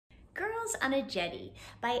Girls on a Jetty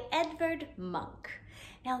by Edvard Munch.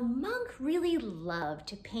 Now, Munch really loved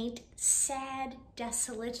to paint sad,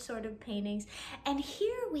 desolate sort of paintings, and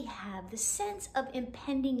here we have the sense of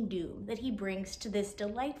impending doom that he brings to this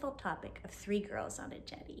delightful topic of three girls on a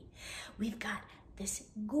jetty. We've got this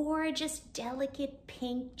gorgeous, delicate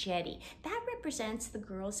pink jetty. That represents the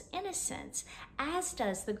girl's innocence, as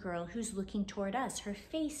does the girl who's looking toward us. Her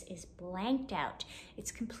face is blanked out.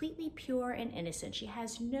 It's completely pure and innocent. She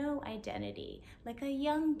has no identity, like a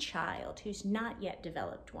young child who's not yet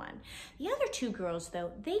developed one. The other two girls,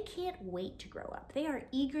 though, they can't wait to grow up. They are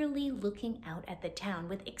eagerly looking out at the town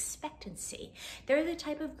with expectancy. They're the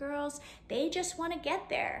type of girls, they just want to get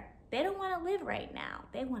there. They don't want to live right now.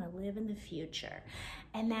 They want to live in the future.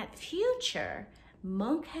 And that future,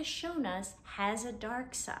 Munch has shown us, has a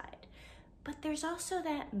dark side. But there's also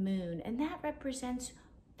that moon, and that represents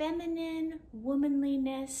feminine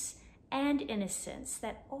womanliness and innocence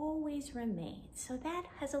that always remains. So that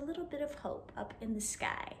has a little bit of hope up in the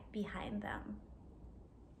sky behind them.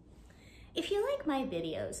 If you like my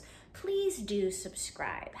videos, please do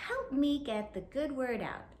subscribe. Help me get the good word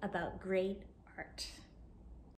out about great art.